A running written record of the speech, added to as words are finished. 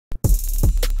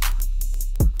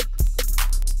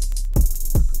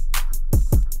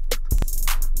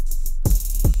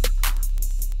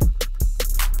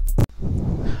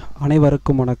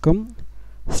அனைவருக்கும் வணக்கம்.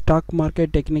 Stock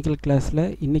market technical கிளாஸில்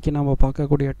இன்றைக்கி நம்ம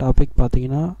பார்க்கக்கூடிய டாபிக்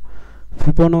பார்த்திங்கன்னா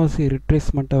ஃபிபோனாசி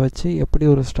ரிட்ரேஸ்மெண்ட்டை வச்சு எப்படி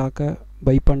ஒரு ஸ்டாக்கை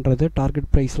பை பண்ணுறது, டார்கெட்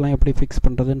ப்ரைஸ்லாம் எப்படி ஃபிக்ஸ்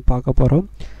பண்ணுறதுன்னு பார்க்க போகிறோம்.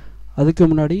 அதுக்கு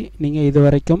முன்னாடி நீங்கள் இது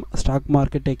வரைக்கும் ஸ்டாக்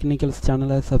மார்க்கெட் டெக்னிக்கல்ஸ்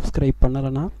சேனலை சப்ஸ்கிரைப்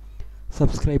பண்ணலைன்னா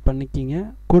சப்ஸ்கிரைப் பண்ணிக்கிங்க.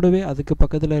 கூடவே அதுக்கு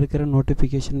பக்கத்தில் இருக்கிற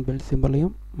நோட்டிஃபிகேஷன் பெல்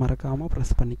சிம்பலையும் மறக்காமல்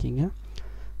ப்ரெஸ் பண்ணிக்கிங்க.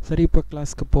 சரி, இப்போ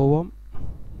கிளாஸ்க்கு போவோம்.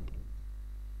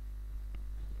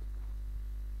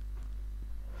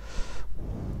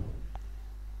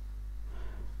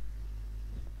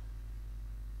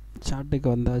 சார்ட்டுக்கு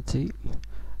வந்தாச்சு.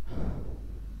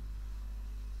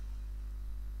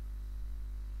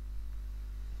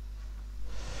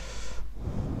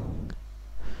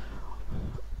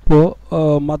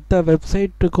 இப்போது மற்ற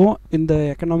வெப்சைட்டுக்கும் இந்த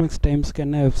எக்கனாமிக்ஸ் டைம்ஸ்க்கு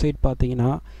என்ன வெப்சைட்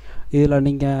பார்த்தீங்கன்னா, இதில்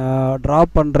நீங்கள் ட்ரா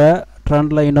பண்ணுற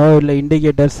ட்ரெண்ட் லைனோ இல்லை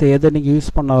இண்டிகேட்டர்ஸ் எதை நீங்கள் யூஸ்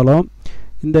பண்ணாலும்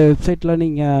இந்த வெப்சைட்டில்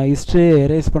நீங்கள் ஹிஸ்ட்ரி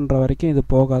எரேஸ் பண்ணுற வரைக்கும் இது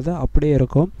போகாது, அப்படியே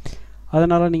இருக்கும்.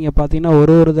 அதனால் நீங்கள் பார்த்தீங்கன்னா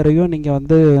ஒரு தடவையும் நீங்கள்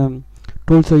வந்து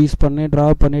டூல்ஸை யூஸ் பண்ணி ட்ரா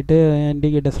பண்ணிவிட்டு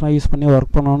இண்டிகேட்டர்ஸ்லாம் யூஸ் பண்ணி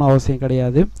ஒர்க் பண்ணணும்னு அவசியம்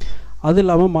கிடையாது. அது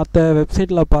இல்லாமல் மற்ற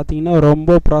வெப்சைட்டில் பார்த்தீங்கன்னா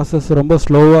ரொம்ப ப்ராசஸ் ரொம்ப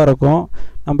ஸ்லோவாக இருக்கும்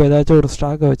நம்ம ஏதாச்சும் ஒரு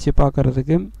ஸ்டாக்கை வச்சு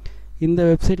பார்க்குறதுக்கு. இந்த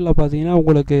வெப்சைட்டில் பார்த்தீங்கன்னா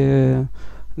உங்களுக்கு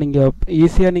நீங்கள்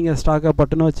ஈஸியாக நீங்கள் ஸ்டாக்கை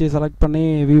பட்டுன்னு வச்சு செலக்ட் பண்ணி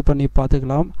வியூ பண்ணி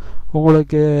பார்த்துக்கலாம்.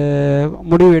 உங்களுக்கு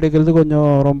முடிவு எடுக்கிறது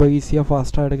கொஞ்சம் ரொம்ப ஈஸியாக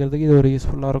ஃபாஸ்ட்டாக எடுக்கிறதுக்கு இது ஒரு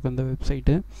யூஸ்ஃபுல்லாக இருக்கும் இந்த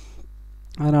வெப்சைட்டு.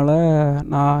 அதனால்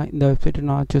நான் இந்த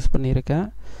வெப்சைட்டை சூஸ் பண்ணியிருக்கேன்.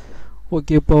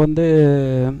 ஓகே, இப்போ வந்து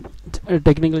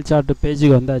டெக்னிக்கல் சார்ட்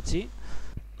பேஜுக்கு வந்தாச்சு.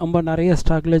 நம்ம நிறைய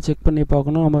ஸ்டாக்கில் செக் பண்ணி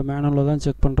பார்க்கணும், நம்ம மேனுவலில் தான்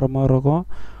செக் பண்ணுற மாதிரி இருக்கும்.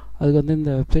 அதுக்கு வந்து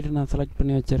இந்த வெப்சைட்டை நான் செலக்ட்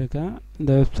பண்ணி வச்சுருக்கேன்.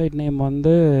 இந்த வெப்சைட் நேம்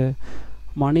வந்து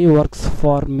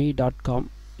moneyworksforme.com.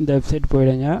 இந்த வெப்சைட்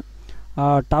போயிடுங்க.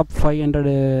 டாப்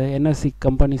 500 என்எஸ்சி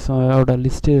கம்பெனிஸோட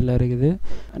லிஸ்ட்டு இதில் இருக்குது.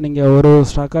 நீங்கள் ஒரு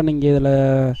ஸ்டாக்காக நீங்கள் இதில்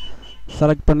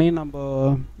செலக்ட் பண்ணி நம்ம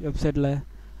வெப்சைட்டில்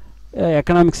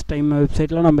எக்கனாமிக்ஸ் டைம்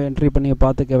வெப்சைட்டில் நம்ம என்ட்ரி பண்ணி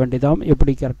பார்த்துக்க வேண்டியதான்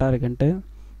எப்படி கரெக்டாக இருக்குன்ட்டு.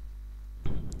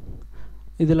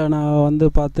 இதில் நான் வந்து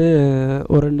பார்த்து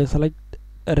ஒரு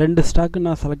ரெண்டு ஸ்டாக்கு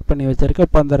நான் செலக்ட் பண்ணி வச்சுருக்கேன்.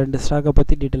 இப்போ அந்த 2 ஸ்டாக்கை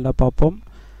பற்றி டீட்டெயிலாக பார்ப்போம்.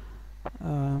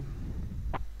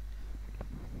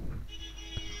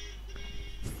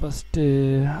 First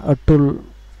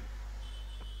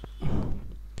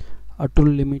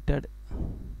Atul limited.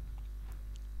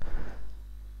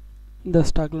 இந்த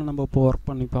ஸ்டாக்கில் நம்ம இப்போ ஒர்க்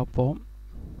பண்ணி பார்ப்போம்.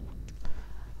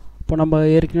 இப்போ நம்ம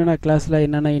ஏற்கனவே நான் கிளாஸில்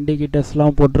என்னென்ன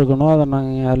இண்டிகேட்டர்ஸ்லாம் போட்டிருக்கணும் அதை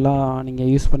நாங்கள் எல்லாம் நீங்கள்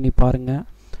யூஸ் பண்ணி பாருங்கள்.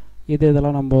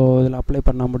 இதெல்லாம் நம்ம இதில் அப்ளை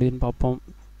பண்ண முடியும்னு பார்ப்போம்.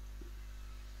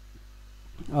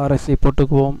 ஆர்எஸ்ஐ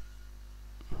போட்டுக்குவோம்.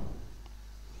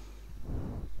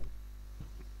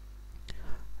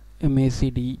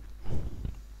 MACD,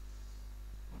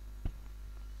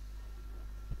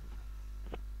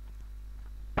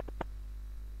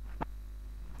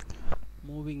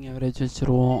 மூவிங் ஆவரேஜ்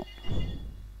வச்சுருவோம்.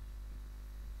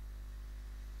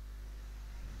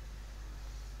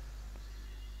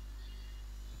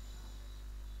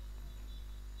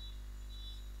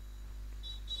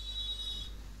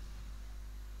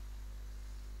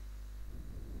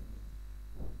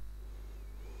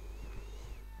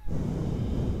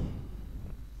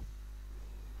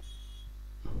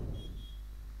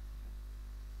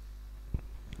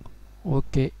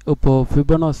 ஓகே, இப்போது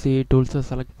ஃபிபோனாசி டூல்ஸை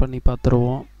செலக்ட் பண்ணி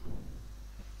பார்த்துருவோம்.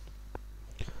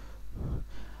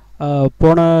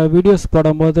 போன வீடியோஸ்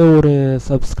போடும்போது ஒரு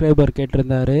சப்ஸ்கிரைபர்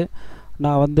கேட்டிருந்தார்,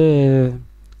 நான் வந்து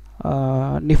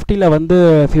நிஃப்டியில் வந்து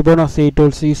ஃபிபோனாசி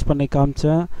டூல்ஸ் யூஸ் பண்ணி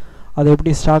காமிச்சேன், அது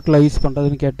எப்படி ஸ்டாக்கில் யூஸ்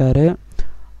பண்ணுறதுன்னு கேட்டார்.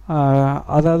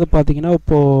 அதாவது பார்த்திங்கன்னா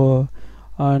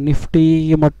இப்போது நிஃப்டி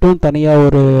மட்டும் தனியாக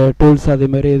ஒரு டூல்ஸ்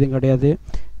அதுமாரி எதுவும் கிடையாது.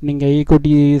 நீங்கள்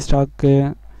ஈக்விட்டி, ஸ்டாக்கு,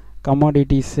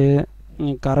 கமாடிட்டிஸு,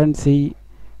 கரன்சி,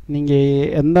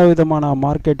 நீங்கள் எந்த விதமான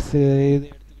மார்க்கெட்ஸு இது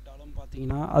எடுத்துக்கிட்டாலும்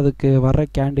பார்த்தீங்கன்னா அதுக்கு வர்ற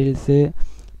கேண்டில்ஸு,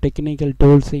 டெக்னிக்கல்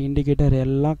டூல்ஸு, இண்டிகேட்டர்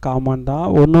எல்லாம் காமன் தான்.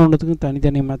 ஒன்றுத்துக்கும்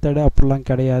தனித்தனி மெத்தடு அப்படிலாம்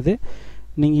கிடையாது.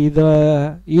 நீங்கள் இதை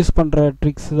யூஸ் பண்ணுற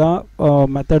ட்ரிக்ஸ் தான்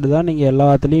மெத்தடு தான் நீங்கள்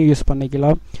எல்லாத்துலேயும் யூஸ்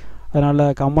பண்ணிக்கலாம். அதனால்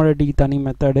கமாடிட்டிக்கு தனி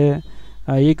மெத்தடு,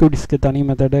 ஈக்விட்டிஸ்க்கு தனி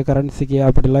மெத்தடு, கரன்சிக்கு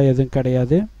அப்படிலாம் எதுவும்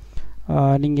கிடையாது.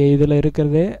 நீங்கள் இதில்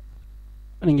இருக்கிறதே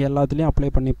நீங்கள் எல்லாத்துலேயும் அப்ளை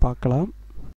பண்ணி பார்க்கலாம்.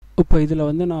 இப்போ இதில்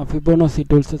வந்து நான் ஃபிபோனாசி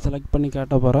டூல்ஸை செலக்ட் பண்ணி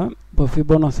காட்ட போகிறேன். இப்போ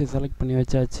ஃபிபோனாசி செலக்ட் பண்ணி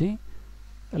வச்சாச்சு.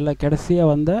 இல்லை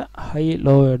கடைசியாக வந்த ஹை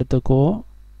லோ எடுத்துக்குவோம்.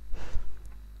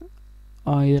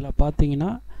 இதில்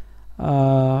பார்த்தீங்கன்னா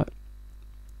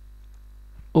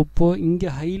இப்போது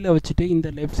இங்கே ஹையில் வச்சுட்டு இந்த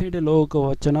லெஃப்ட் சைடு லோவுக்கு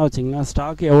வச்சோன்னா வச்சிங்கன்னா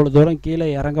ஸ்டாக் எவ்வளோ தூரம் கீழே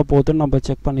இறங்க போகுதுன்னு நம்ம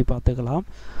செக் பண்ணி பார்த்துக்கலாம்.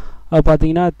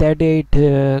 பார்த்தீங்கன்னா 38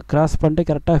 கிராஸ் பண்ணிட்டு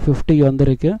கரெக்டாக 50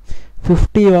 வந்திருக்கு.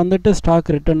 50 வந்துட்டு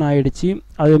ஸ்டாக் ரிட்டர்ன் ஆகிடுச்சு.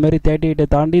 அதேமாதிரி 38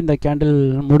 தாண்டி இந்த கேண்டில்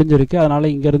முடிஞ்சிருக்கு. அதனால்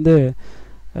இங்கேருந்து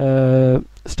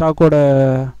ஸ்டாக்கோட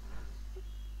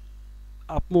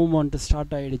அப் மூவ்மெண்ட்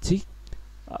ஸ்டார்ட் ஆகிடுச்சு.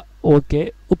 ஓகே,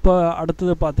 இப்போ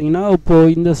அடுத்தது பார்த்தீங்கன்னா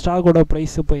இப்போது இந்த ஸ்டாக்கோட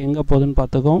ப்ரைஸ் இப்போ எங்கே போகுதுன்னு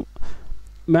பார்த்துக்கோம்.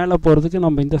 மேலே போகிறதுக்கு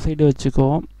நம்ம இந்த சைடு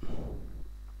வச்சுக்குவோம்.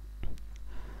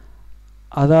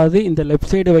 அதாவது இந்த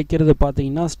லெஃப்ட் சைடு வைக்கிறது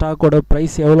பார்த்தீங்கன்னா ஸ்டாக்கோட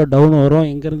ப்ரைஸ் எவ்வளோ டவுன் வரும்,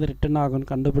 எங்கேருந்து ரிட்டர்ன் ஆகும்னு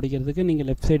கண்டுபிடிக்கிறதுக்கு நீங்கள்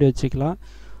லெஃப்ட் சைடு வச்சுக்கலாம்.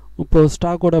 இப்போது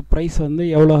ஸ்டாக்கோட ப்ரைஸ் வந்து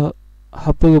எவ்வளோ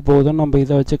ஹப்புக்கு போகுதுன்னு நம்ம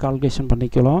இதை வச்சு கால்குலேஷன்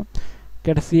பண்ணிக்கலாம்.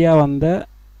 கடைசியாக வந்த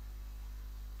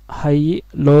ஹை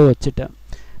லோ வச்சுட்டேன்.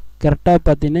 கரெக்டாக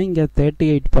பார்த்தீங்கன்னா இங்கே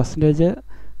 38%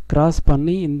 கிராஸ்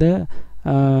பண்ணி இந்த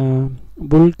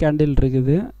புல் கேண்டில்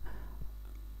இருக்குது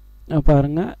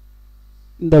பாருங்கள்.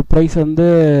 இந்த ப்ரைஸ் வந்து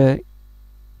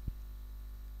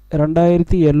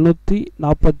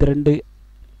 2742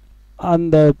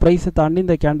 அந்த ப்ரைஸை தாண்டி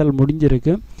இந்த கேண்டில்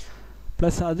முடிஞ்சிருக்கு.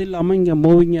 ப்ளஸ் அது இல்லாமல் இங்கே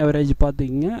மூவிங் ஆவரேஜ்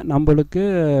பார்த்திங்க, நம்மளுக்கு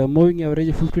moving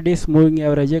average 50 days moving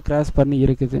ஆவரேஜே cross பண்ணி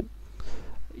இருக்குது.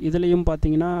 இதுலேயும்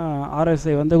பார்த்தீங்கன்னா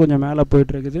ஆர்எஸ்ஐ வந்து கொஞ்சம் மேலே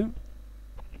போயிட்டுருக்குது.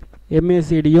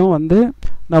 எம்ஏசிடியும் வந்து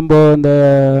நம்ம இந்த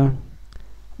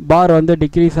பார் வந்து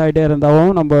டிக்ரீஸ் ஆகிட்டே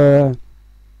இருந்தாலும் நம்ம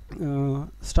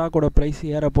ஸ்டாக்கோட ப்ரைஸ்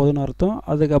ஏற போகுதுன்னு அர்த்தம்.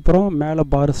 அதுக்கப்புறம் மேலே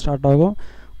பார் ஸ்டார்ட் ஆகும்.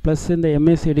 ப்ளஸ் இந்த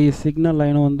எம்ஏசிடி சிக்னல்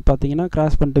லைனும் வந்து பார்த்திங்கன்னா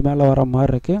கிராஸ் பண்ணிட்டு மேலே வர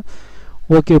மாதிரி இருக்குது.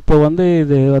 ஓகே, இப்போ வந்து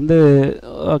இது வந்து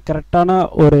கரெக்டான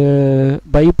ஒரு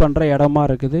பை பண்ணுற இடமா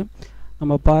இருக்குது.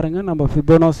 நம்ம பாருங்கள், நம்ம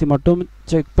ஃபிபோனாசி மட்டும்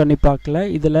செக் பண்ணி பார்க்கல,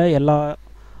 இதில் எல்லா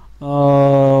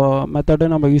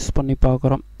மெத்தடும் நம்ம யூஸ் பண்ணி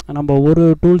பார்க்குறோம். நம்ம ஒரு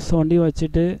டூல்ஸ் வண்டி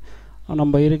வச்சுட்டு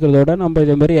நம்ம இருக்கிறதோட நம்ம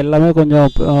இதேமாரி எல்லாமே கொஞ்சம்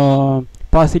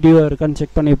பாசிட்டிவாக இருக்கான்னு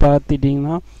செக் பண்ணி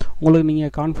பார்த்துட்டிங்கன்னா உங்களுக்கு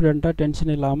நீங்கள் கான்ஃபிடெண்ட்டாக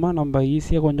டென்ஷன் இல்லாமல் நம்ம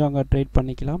ஈஸியாக கொஞ்சம் அங்கே ட்ரேட்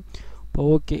பண்ணிக்கலாம். இப்போ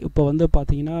ஓகே, இப்போ வந்து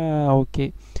பார்த்திங்கன்னா ஓகே,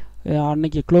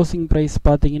 அன்றைக்கி க்ளோசிங் ப்ரைஸ்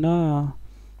பார்த்திங்கன்னா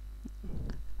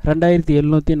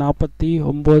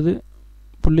 2749.05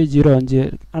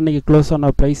 அன்றைக்கி க்ளோஸ்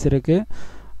ஆன ப்ரைஸ் இருக்குது.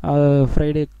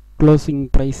 ஃப்ரைடே க்ளோசிங்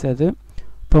ப்ரைஸ் அது.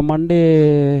 இப்போ மண்டே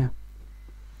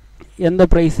எந்த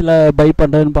ப்ரைஸில் பை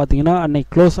பண்ணுறதுன்னு பார்த்தீங்கன்னா அன்றைக்கி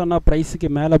க்ளோஸ் ஆன ப்ரைஸுக்கு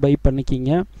மேலே பை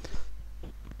பண்ணிக்கிங்க.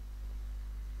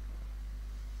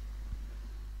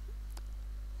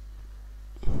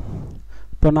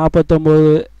 இப்போ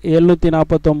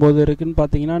 749 இருக்குதுன்னு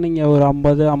பார்த்தீங்கன்னா நீங்கள் ஒரு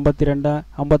 50, 52,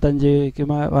 55க்கு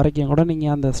வரைக்கும் கூட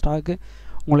நீங்கள் அந்த ஸ்டாக்கு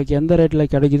உங்களுக்கு எந்த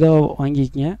ரேட்டில் கிடைக்குதோ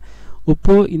வாங்கிக்கிங்க.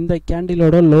 இப்போது இந்த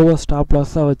கேண்டிலோட லோவை ஸ்டாப்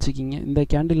லாஸாக வச்சுக்கிங்க. இந்த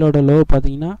கேண்டிலோட லோ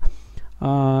பார்த்தீங்கன்னா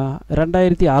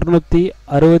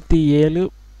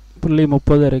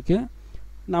 2667.30 இருக்குது.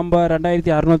 நம்ம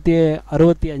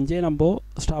 2665 நம்ம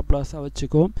ஸ்டாப் லாஸாக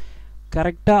வச்சுக்குவோம்.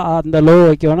 கரெக்டாக அந்த லோ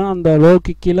வைக்க வேணால், அந்த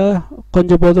லோவுக்கு கீழே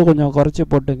கொஞ்சம் குறைச்சி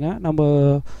போட்டுங்க. நம்ம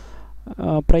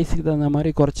ப்ரைஸுக்கு தகுந்த மாதிரி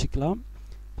குறைச்சிக்கலாம்.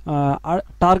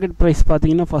 டார்கெட் ப்ரைஸ்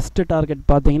பார்த்திங்கன்னா ஃபஸ்ட்டு டார்கெட்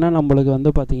பார்த்திங்கன்னா நம்மளுக்கு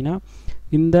வந்து பார்த்திங்கன்னா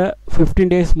இந்த 15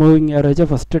 டேஸ் மூவிங் ஆவரேஜை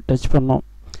ஃபஸ்ட்டு டச் பண்ணோம்.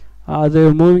 அது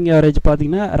மூவிங் ஆவரேஜ்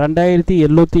பார்த்திங்கன்னா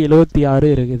 2776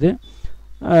 இருக்குது.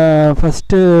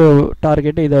 ஃபஸ்ட்டு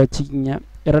டார்கெட்டு இதை வச்சுக்கிங்க,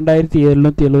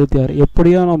 2776.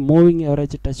 எப்படியும் நம்ம மூவிங்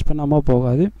ஆவரேஜ் டச் பண்ணாமல்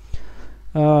போகாது.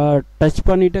 டச்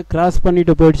பண்ணிவிட்டு கிராஸ்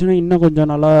பண்ணிவிட்டு போயிடுச்சுன்னா இன்னும் கொஞ்சம்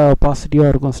நல்லா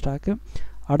பாசிட்டிவாக இருக்கும் ஸ்டாக்கு.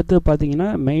 அடுத்து பார்த்திங்கன்னா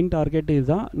மெயின் டார்கெட்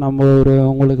இதுதான். நம்ம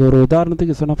உங்களுக்கு ஒரு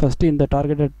உதாரணத்துக்கு சொன்னால் ஃபஸ்ட்டு இந்த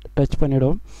டார்கெட்டை டச்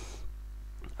பண்ணிவிடும்.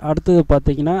 அடுத்தது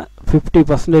பார்த்திங்கன்னா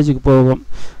 50%க்கு போகும்.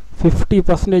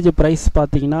 50% ப்ரைஸ்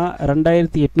பார்த்திங்கன்னா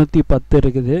 2810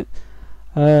 இருக்குது.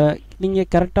 நீங்கள்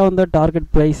கரெக்டாக வந்து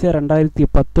டார்கெட் ப்ரைஸே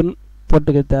 2010ன்னு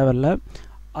போட்டுக்க தேவையில்லை.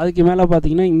 அதுக்கு மேலே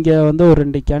பார்த்திங்கன்னா இங்கே வந்து ஒரு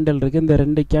 2 கேண்டில் இருக்குது. இந்த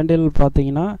 2 கேண்டில்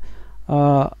பார்த்திங்கன்னா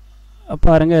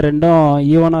பாருங்கள் ரெண்டும்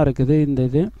ஈவனாக இருக்குது இந்த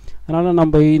இது. அதனால்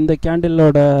நம்ம இந்த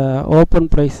கேண்டிலோட ஓப்பன்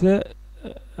ப்ரைஸு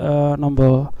நம்ம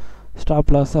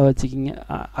ஸ்டாப் லாஸாக வச்சுக்கிங்க.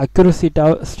 அக்யூரசி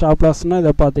ஸ்டாப் லாஸ்னால்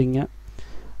இதை பார்த்திங்க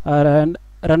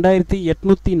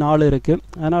 2804 இருக்குது.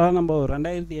 அதனால் நம்ம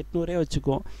 2800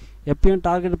 வச்சுக்குவோம். எப்பயும்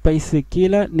டார்கெட் ப்ரைஸு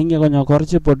கீழே நீங்கள் கொஞ்சம்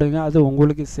குறைச்சி போட்டுங்க, அது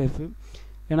உங்களுக்கு சேஃபு.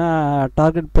 ஏன்னா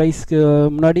டார்கெட் ப்ரைஸ்க்கு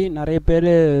முன்னாடி நிறைய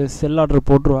பேர் செல் ஆர்டர்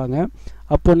போட்டுருவாங்க.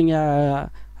 அப்போது நீங்கள்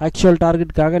ஆக்சுவல்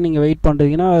டார்கெட்டுக்காக நீங்கள் வெயிட்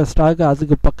பண்ணுறீங்கன்னா ஸ்டாக்கு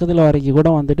அதுக்கு பக்கத்தில் வரைக்கும் கூட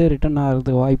வந்துட்டு ரிட்டர்ன்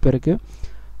ஆகிறதுக்கு வாய்ப்பு இருக்குது.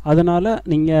 அதனால்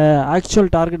நீங்கள் ஆக்சுவல்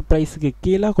டார்கெட் ப்ரைஸுக்கு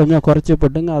கீழே கொஞ்சம் குறைச்சி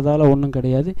போட்டுங்க, அதால் ஒன்றும்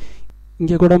கிடையாது.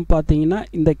 இங்கே கூட பார்த்தீங்கன்னா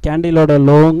இந்த கேண்டிலோட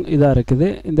லோங் இதாக இருக்குது.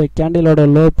 இந்த கேண்டிலோட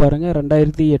லோ பாருங்கள்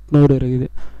 2800 இருக்குது.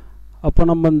 அப்போ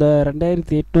நம்ம இந்த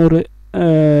 2800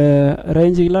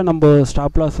 ரேஞ்சுக்கெலாம் நம்ம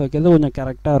ஸ்டாப் லாஸ் வைக்கிறது கொஞ்சம்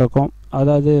கரெக்டாக இருக்கும்.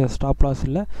 அதாவது ஸ்டாப் லாஸ்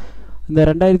இல்லை, இந்த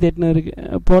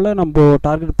 2800 போல் நம்ம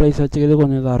டார்கெட் ப்ரைஸ் வச்சுக்கிறது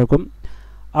கொஞ்சம் இதாக இருக்கும்.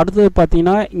 அடுத்தது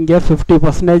பார்த்திங்கன்னா இங்கே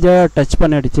 50% டச்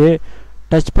பண்ணிடுச்சு.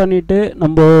 டச் பண்ணிவிட்டு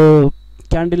நம்ம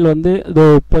கேண்டில் வந்து இது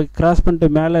இப்போ கிராஸ் பண்ணிட்டு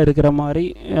மேலே இருக்கிற மாதிரி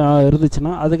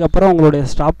இருந்துச்சுன்னா அதுக்கப்புறம் உங்களுடைய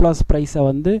ஸ்டாப் லாஸ் ப்ரைஸை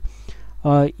வந்து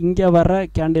இங்கே வர்ற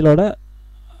கேண்டிலோட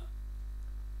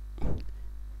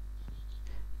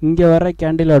இங்கே வர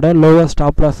கேண்டிலோட லோவர்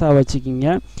ஸ்டாப் லாஸாக வச்சுக்கிங்க.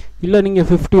 இல்லை நீங்கள்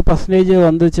 50%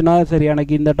 வந்துச்சுன்னா சரி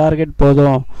எனக்கு இந்த டார்கெட்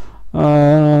போதும்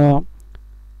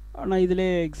ஆனால் இதிலே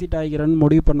எக்ஸிட் ஆகிக்கிறேன்னு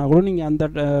முடிவு பண்ணால் கூட நீங்கள் அந்த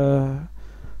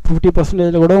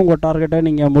 50% கூட உங்கள் டார்கெட்டை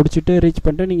நீங்கள் முடிச்சுட்டு ரீச்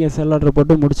பண்ணிட்டு நீங்கள் செல் ஆர்டர்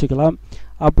போட்டு முடிச்சுக்கலாம்.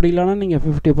 அப்படி இல்லைனா நீங்கள்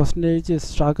 50%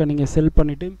 ஸ்டாக்கை நீங்கள் செல்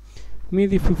பண்ணிவிட்டு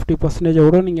மீதி 50%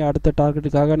 கூட நீங்கள் அடுத்த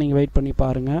டார்கெட்டுக்காக நீங்கள் வெயிட் பண்ணி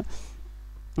பாருங்கள்.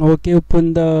 ஓகே, இப்போ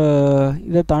இந்த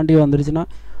இதை தாண்டி வந்துருச்சுன்னா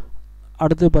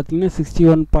அடுத்து பார்த்திங்கன்னா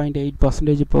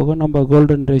 61.8% போகும் நம்ம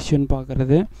கோல்டன் ரேஷியோன்னு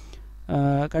பார்க்குறது.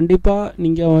 கண்டிப்பாக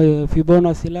நீங்கள்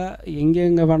ஃபிபோனாசியில்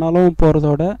எங்கெங்கே வேணாலும்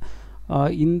போகிறதோட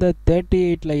இந்த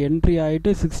 38 என்ட்ரி ஆகிட்டு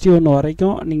 61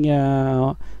 வரைக்கும் நீங்கள்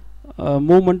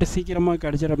மூமெண்ட்டு சீக்கிரமாக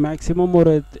கிடச்சிட மேக்ஸிமம்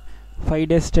ஒரு 5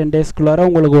 days 10 daysக்குள்ளார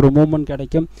உங்களுக்கு ஒரு மூமெண்ட்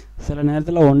கிடைக்கும். சில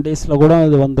நேரத்தில் 1 daysல கூட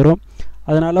அது வந்துடும்.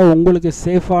 அதனால் உங்களுக்கு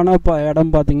சேஃபான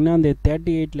இடம் பார்த்திங்கன்னா அந்த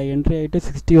 38 என்ட்ரி ஆகிட்டு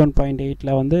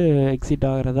 61.8 வந்து எக்ஸிட்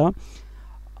ஆகிறதா.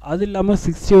 அது இல்லாமல்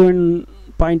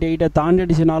 61.8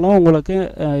 தாண்டிடுச்சுனாலும் உங்களுக்கு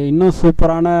இன்னும்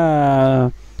சூப்பரான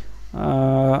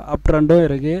அப் ட்ரெண்டும்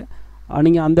இருக்குது.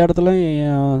 நீங்கள் அந்த இடத்துல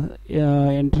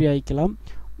என்ட்ரி ஆகிக்கலாம்.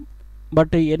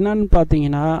 பட் என்னன்னு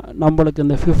பார்த்தீங்கன்னா நம்மளுக்கு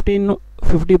இந்த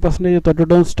 50%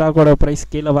 தொட்டுட்டும் ஸ்டாக்கோட ப்ரைஸ்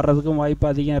கீழே வர்றதுக்கும் வாய்ப்பு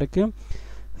அதிகம் இருக்குது.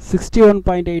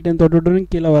 61.8 தொட்டுட்டும்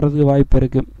கீழே வர்றதுக்கு வாய்ப்பு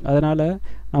இருக்குது. அதனால்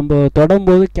நம்ம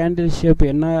தொடும்போது கேண்டில் ஷேப்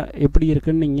எப்படி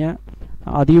இருக்குன்னு நீங்கள்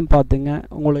அதையும் பார்த்துங்க.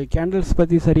 உங்களுக்கு கேண்டில்ஸ்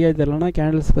பற்றி சரியாக தெரியலனா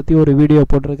கேண்டில்ஸ் பற்றி ஒரு வீடியோ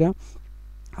போட்டிருக்கேன்.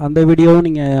 அந்த வீடியோவும்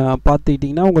நீங்கள்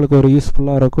பார்த்துக்கிட்டிங்கன்னா உங்களுக்கு ஒரு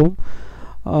யூஸ்ஃபுல்லாக இருக்கும்.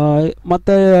 மற்ற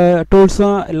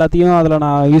டூல்ஸும் எல்லாத்தையும் அதில்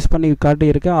நான் யூஸ் பண்ணி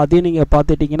காட்டியிருக்கேன். அதையும் நீங்கள்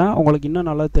பார்த்துட்டிங்கன்னா உங்களுக்கு இன்னும்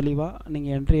நல்லா தெளிவாக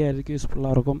நீங்கள் என்ட்ரி ஆகிறதுக்கு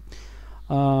யூஸ்ஃபுல்லாக இருக்கும்.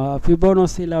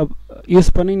 ஃபிபோனாசியில்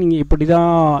யூஸ் பண்ணி நீங்கள் இப்படி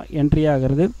தான் என்ட்ரி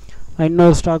ஆகிறது.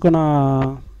 இன்னொரு ஸ்டாக்கும்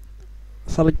நான்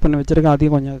செலக்ட் பண்ணி வச்சுருக்கேன்,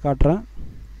 அதையும் கொஞ்சம் காட்டுறேன்.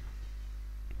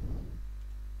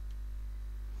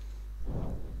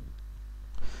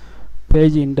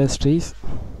 Page industries.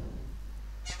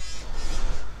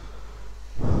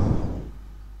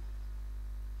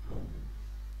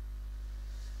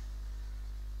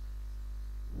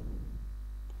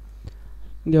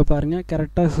 இங்கே பாருங்கள்,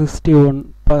 கரெக்டாக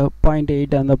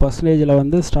 61.8 அந்த பர்சன்டேஜில்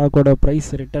வந்து ஸ்டாக்கோட ப்ரைஸ்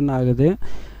ரிட்டர்ன் ஆகுது.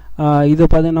 இது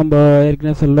பார்த்து நம்ம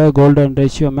ஏற்கனவே சொல்ல கோல்டன்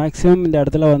ரேஷியோ மேக்ஸிமம் இந்த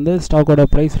இடத்துல வந்து ஸ்டாக்கோட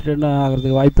ப்ரைஸ் ரிட்டர்ன்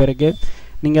ஆகிறதுக்கு வாய்ப்பு இருக்குது.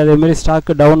 நீங்கள் அதேமாரி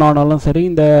ஸ்டாக்கு டவுன் ஆனாலும் சரி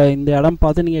இந்த இடம்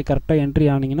பார்த்து நீங்கள் கரெக்டாக என்ட்ரி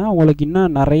ஆனீங்கன்னா உங்களுக்கு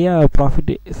இன்னும் நிறையா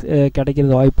ப்ராஃபிட்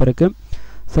கிடைக்கிறது வாய்ப்பு இருக்குது.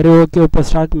 சரி, ஓகே, இப்போ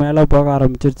ஸ்டாக் மேலே போக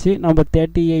ஆரம்பிச்சிருச்சு. நம்ம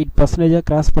 38%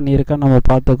 கிராஸ் பண்ணியிருக்கா நம்ம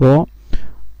பார்த்துக்குவோம்.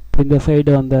 இப்போ இந்த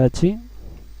சைடு வந்தாச்சு.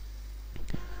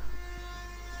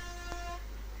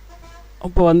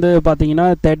 இப்போ வந்து பார்த்தீங்கன்னா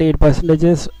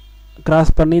 38%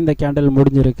 கிராஸ் பண்ணி இந்த கேண்டில்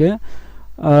முடிஞ்சிருக்கு.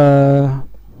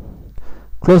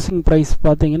 க்ளோசிங் ப்ரைஸ்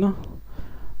பார்த்தீங்கன்னா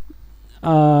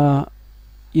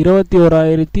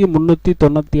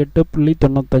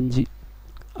 21,398.95,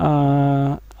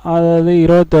 அதாவது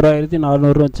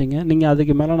 21,400 வச்சுங்க. நீங்கள்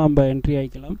அதுக்கு மேலே நம்ம என்ட்ரி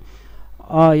ஆகிக்கலாம்.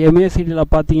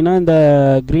 எம்ஏசிடியில் பார்த்தீங்கன்னா இந்த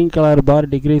க்ரீன் கலர்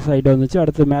பார் டிக்ரீஸ் ஆகிட்டு வந்துச்சு,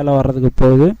 அடுத்து மேலே வர்றதுக்கு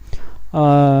போகுது.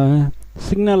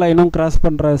 சிக்னல் லைனும் கிராஸ்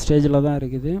பண்ணுற ஸ்டேஜில் தான்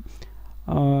இருக்குது.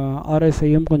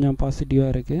 ஆர்எஸ்ஐயும் கொஞ்சம்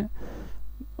பாசிட்டிவாக இருக்குது.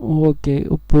 ஓகே,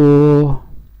 இப்போது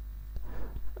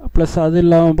ப்ளஸ் அது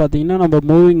இல்லாமல் பார்த்தீங்கன்னா நம்ம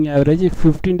moving average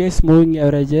 15 days moving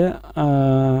ஆவரேஜை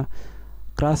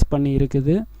cross பண்ணி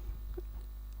இருக்குது.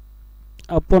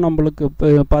 அப்போது நம்மளுக்கு இப்போ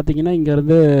பார்த்திங்கன்னா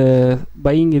இங்கேருந்து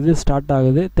பையிங் இது ஸ்டார்ட்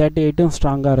ஆகுது. 38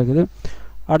 ஸ்ட்ராங்காக இருக்குது.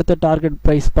 அடுத்த டார்கெட்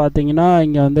ப்ரைஸ் பார்த்திங்கன்னா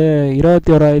இங்கே வந்து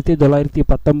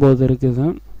 21,919 இருக்குது.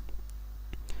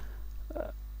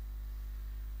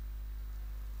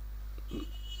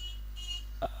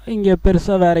 இங்கே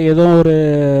பெருசாக வேறு ஏதோ ஒரு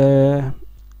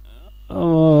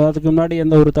அதுக்கு முன்னாடி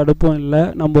எந்த ஒரு தடுப்பும் இல்லை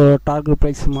நம்ம டார்கெட்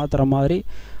ப்ரைஸ் மாற்றுற மாதிரி.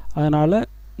 அதனால்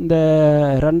இந்த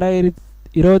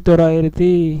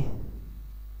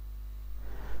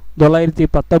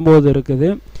 21,919 இருக்குது.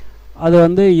 அது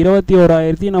வந்து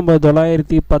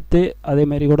 21,910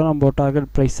 அதேமாரி கூட நம்ம டார்கெட்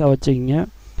ப்ரைஸாக வச்சுக்கிங்க.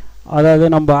 அதாவது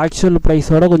நம்ம ஆக்சுவல்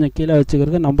ப்ரைஸோட கொஞ்சம் கீழே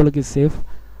வச்சுக்கிறது நம்மளுக்கு சேஃப்.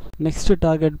 நெக்ஸ்ட்டு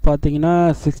டார்கெட் பார்த்திங்கன்னா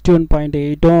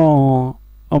 61.8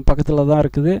 பக்கத்தில் தான்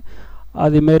இருக்குது.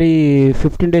 அதுமாரி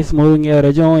 15 days மூவிங்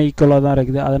ஆவரேஜும் ஈக்குவலாக தான்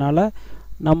இருக்குது. அதனால்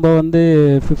நம்ம வந்து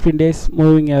 15 days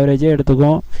மூவிங் ஆவரேஜே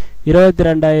எடுத்துக்குவோம்.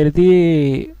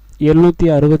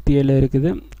 22,767 இருக்குது.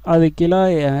 அது கீழே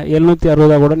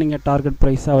 760 கூட நீங்கள் டார்கெட்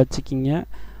ப்ரைஸாக வச்சுக்கிங்க.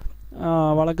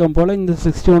 வழக்கம் போல் இந்த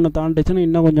 61 தாண்டிச்சுன்னா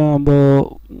இன்னும் கொஞ்சம் நம்ம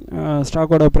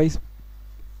ஸ்டாக்கோட ப்ரைஸ்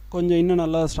கொஞ்சம் இன்னும்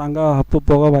நல்லா ஸ்ட்ராங்காக அப்பு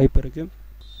போக வாய்ப்பு இருக்குது.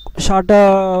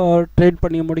 ஷார்ட்டாக ட்ரேட்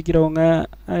பண்ணி முடிக்கிறவங்க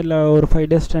இல்லை ஒரு 5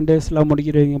 days 10 daysல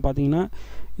முடிக்கிறவங்க பார்த்தீங்கன்னா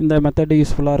இந்த மெத்தட்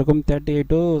யூஸ்ஃபுல்லாக இருக்கும். 38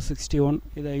 to 61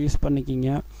 இதை யூஸ் பண்ணிக்கிங்க.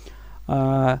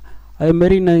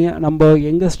 அதேமாரி நம்ம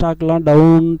எங்கள் ஸ்டாக்லாம்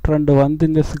டவுன் ட்ரெண்டு வந்து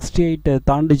இந்த 68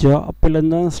 தாண்டிச்சோ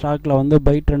அப்போலேருந்து தான் ஸ்டாக்கில் வந்து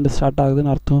பை ட்ரெண்டு ஸ்டார்ட்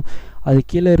ஆகுதுன்னு அர்த்தம். அது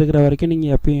கீழே இருக்கிற வரைக்கும்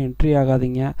நீங்கள் எப்பயும் என்ட்ரி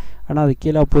ஆகாதீங்க, ஆனால் அது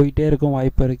கீழே போயிட்டே இருக்கும்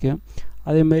வாய்ப்பு இருக்குது.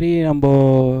 அதேமாரி நம்ம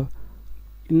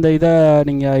இந்த இதை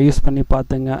நீங்கள் யூஸ் பண்ணி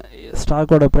பார்த்துங்க,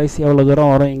 ஸ்டாக்கோட ப்ரைஸ் எவ்வளோ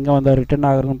தூரம் வரும், எங்கே வந்து ரிட்டர்ன்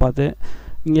ஆகுறதுன்னு பார்த்து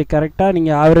நீங்கள் கரெக்டாக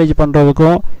நீங்கள் ஆவரேஜ்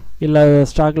பண்ணுறதுக்கும் இல்லை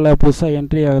ஸ்டாக்கில் புதுசாக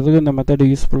என்ட்ரி ஆகிறதுக்கும் இந்த மெத்தட்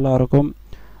யூஸ்ஃபுல்லாக இருக்கும்.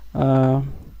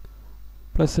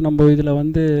 ப்ளஸ் நம்ம இதில்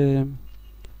வந்து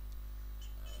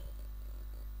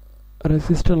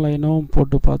ரெசிஸ்டன்ட் லைனும்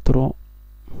போட்டு பார்த்துருவோம்.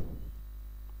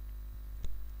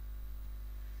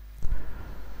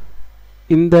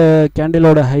 இந்த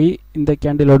கேண்டிலோட ஹை, இந்த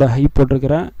கேண்டிலோட ஹை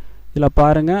போட்டிருக்கிறேன். இதில்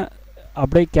பாருங்கள்,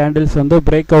 அப்படியே கேண்டில்ஸ் வந்து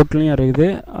பிரேக் அவுட்லேயும் இருக்குது.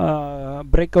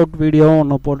 பிரேக் அவுட் வீடியோவும்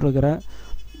ஒன்று போட்டிருக்கிறேன்.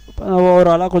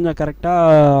 ஓவராலாக கொஞ்சம்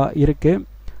கரெக்டாக இருக்குது.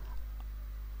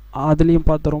 அதுலேயும்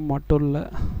பார்த்துறோம் மட்டும் இல்லை.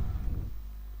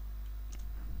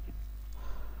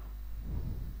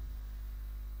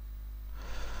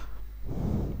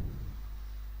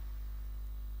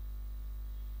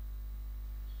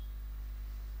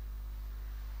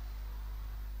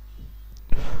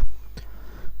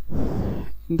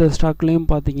 இந்த ஸ்டாக்லேயும்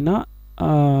பார்த்தீங்கன்னா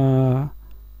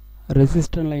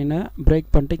ரெசிஸ்டன்ட் லைனை பிரேக்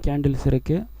பண்ணிட்டு கேண்டில்ஸ்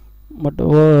இருக்குது. பட்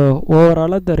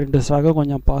ஓவராலாக இந்த 2 ஸ்டாக்கும்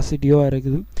கொஞ்சம் பாசிட்டிவாக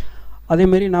இருக்குது.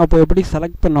 அதேமாரி நான் இப்போ எப்படி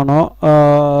செலக்ட் பண்ணணும்,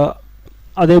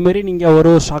 அதேமாரி நீங்கள்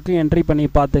ஒரு ஸ்டாக்கையும் என்ட்ரி பண்ணி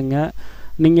பார்த்துங்க.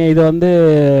 நீங்கள் இதை வந்து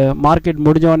மார்க்கெட்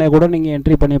முடிஞ்சவொடனே கூட நீங்கள்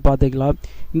என்ட்ரி பண்ணி பார்த்துக்கலாம்.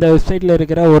 இந்த வெப்சைட்டில்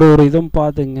இருக்கிற ஒரு இதுவும்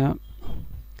பார்த்துங்க,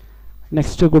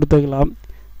 நெக்ஸ்ட்டு கொடுத்துக்கலாம்.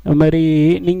 அதுமாதிரி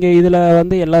நீங்கள் இதில்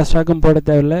வந்து எல்லா ஸ்டாக்கும் போட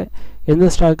தேவையில்லை. எந்த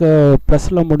ஸ்டாக்கு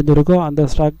ப்ளஸில் முடிஞ்சிருக்கோ அந்த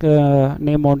ஸ்டாக்கு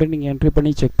நேம் வந்து நீங்கள் என்ட்ரி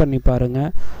பண்ணி செக் பண்ணி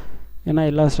பாருங்கள். ஏன்னா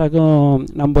எல்லா ஸ்டாக்கும்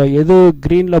நம்ம எது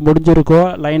க்ரீனில் முடிஞ்சிருக்கோ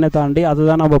லைனை தாண்டி அதை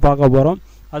தான் நம்ம பார்க்க போகிறோம்.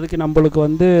 அதுக்கு நம்மளுக்கு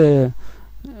வந்து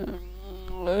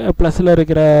ப்ளஸில்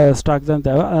இருக்கிற ஸ்டாக் தான்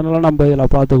தேவை, அதனால் நம்ம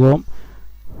இதில் பார்த்துக்குவோம்.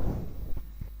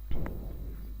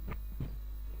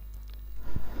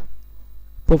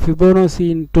 இப்போ ஃபிபோனாசி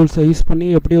டூல்ஸை யூஸ் பண்ணி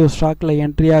எப்படி ஒரு ஸ்டாக்கில்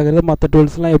என்ட்ரி ஆகுறது, மற்ற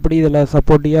டூல்ஸ்லாம் எப்படி இதில்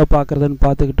சப்போர்ட்டிவாக பார்க்குறதுன்னு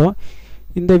பார்த்துக்கிட்டோம்.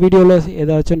 இந்த வீடியோவில்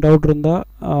ஏதாச்சும் டவுட்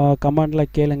இருந்தால்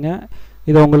கமெண்டில் கேளுங்க.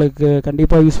 இது உங்களுக்கு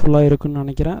கண்டிப்பாக யூஸ்ஃபுல்லாக இருக்குன்னு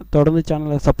நினைக்கிறேன். தொடர்ந்து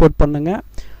சேனலை சப்போர்ட் பண்ணுங்கள்,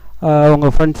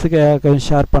 உங்கள் ஃப்ரெண்ட்ஸுக்கு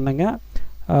ஷேர் பண்ணுங்கள்.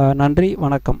 நன்றி,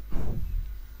 வணக்கம்.